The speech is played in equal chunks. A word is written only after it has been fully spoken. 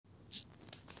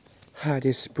Hi,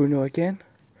 this is Bruno again.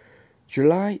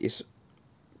 July is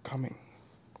coming,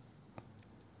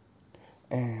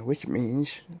 and which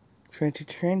means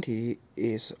 2020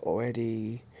 is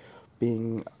already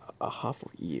being a half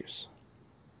of years.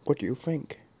 What do you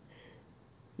think?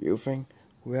 You think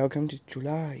welcome to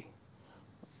July?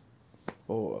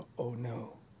 Or oh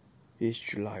no, it's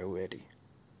July already.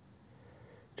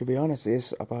 To be honest,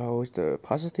 it's about the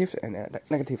positive and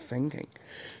negative thinking.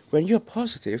 When you're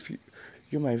positive,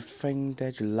 you might think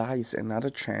that July is another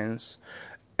chance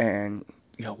and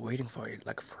you're waiting for it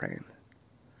like a friend.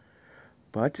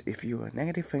 But if you are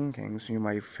negative thinking, you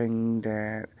might think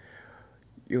that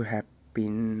you have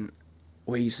been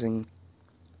wasting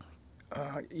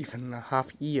even a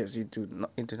half years. You do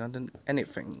not do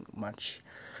anything much,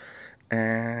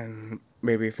 and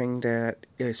maybe think that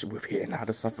it will be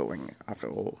another suffering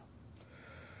after all.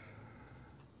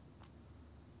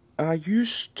 I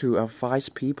used to advise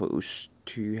people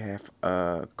to have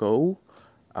a goal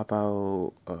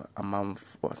about a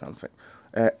month or something.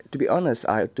 To be honest,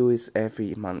 I do it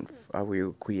every month. I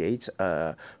will create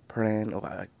a plan or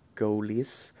a goal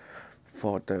list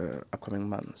for the upcoming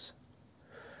months.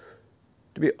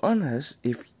 To be honest,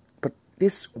 but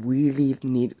this really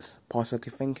needs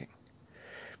positive thinking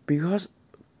because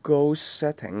goal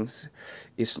settings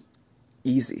is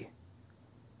easy,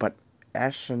 but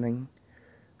actioning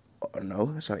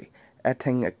no sorry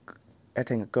acting a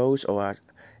goals or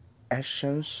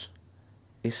actions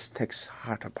it takes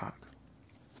harder part.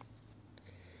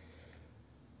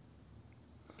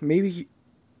 Maybe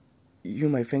you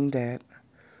might think that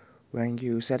when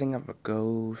you setting up a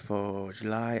goal for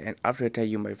July and after that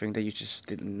you might think that you just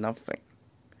did nothing,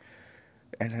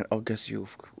 and then August you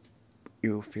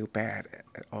feel bad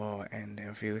at all and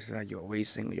then feels that you're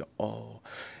wasting your all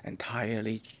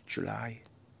entirely July.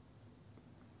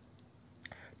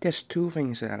 There's two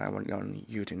things that I want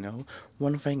you to know.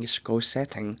 One thing is goal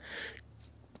setting.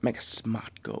 Make a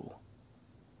smart goal.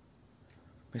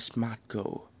 A smart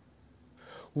goal.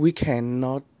 We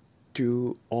cannot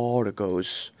do all the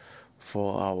goals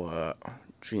for our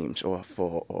dreams or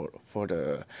for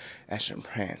the action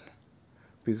plan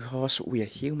because we are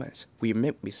humans. We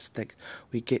make mistakes.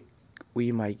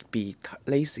 We might be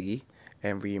lazy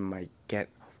and we might get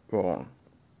wrong.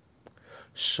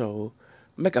 So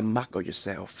make a mark of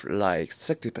yourself, like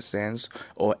 60%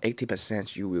 or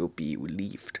 80% you will be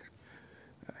relieved.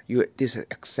 This is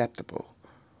acceptable.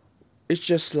 It's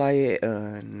just like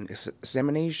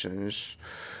examinations.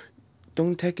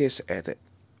 Don't take it at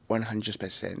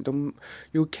 100%.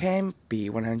 You can't be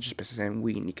 100%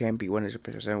 win. You can't be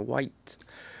 100% right.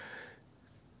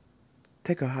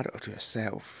 Take a heart to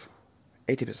yourself.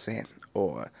 80%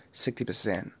 or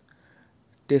 60%.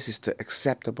 This is the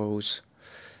acceptable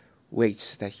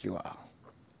weight that you are.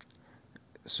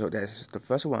 So that's the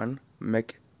first one.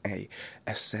 Make a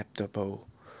acceptable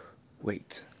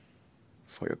weight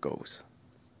for your goals.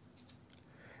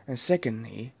 And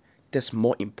secondly, there's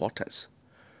more importance.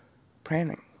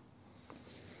 Planning.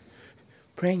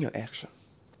 Plan your action.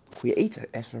 Create an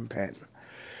action plan.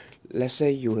 Let's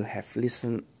say you have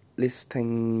listing 3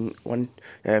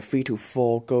 to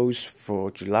 4 goals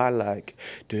for July, like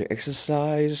doing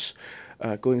exercise,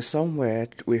 going somewhere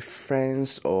with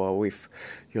friends or with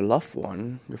your loved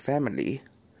one, your family,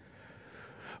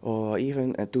 or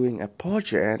even doing a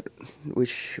project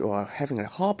which or having a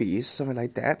hobby, something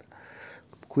like that.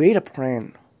 Create a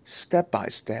plan step by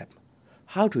step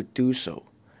how to do so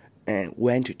and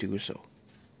when to do so.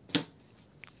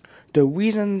 The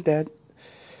reason that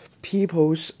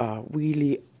people are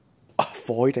really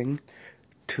avoiding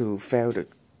to fail the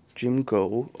gym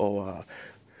goal or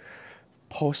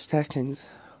postponing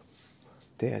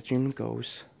their gym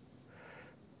goals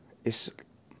is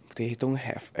they don't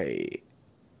have a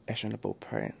actionable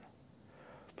plan.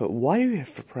 But why you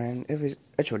have a plan?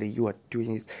 Actually you are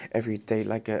doing it every day,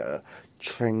 like a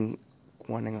train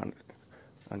running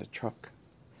on the truck,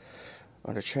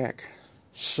 on the track.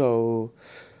 So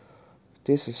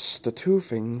this is the two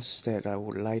things that I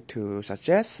would like to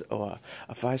suggest or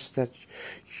advise that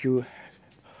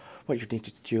what you need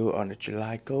to do on the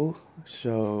July goal.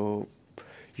 So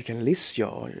you can list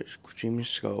your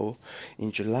dreams goal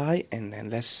in July and then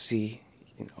let's see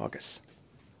in August.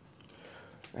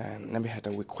 And let me have the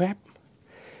recap.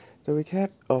 The recap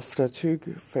of the two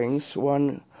things.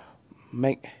 One,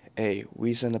 make a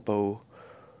reasonable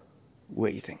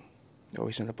weight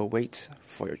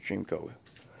for your dream goal.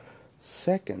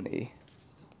 Secondly,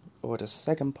 or the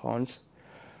second point,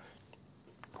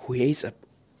 create a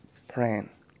plan,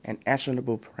 an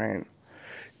actionable plan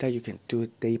that you can do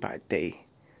day by day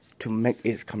to make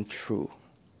it come true.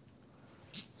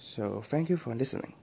 So thank you for listening.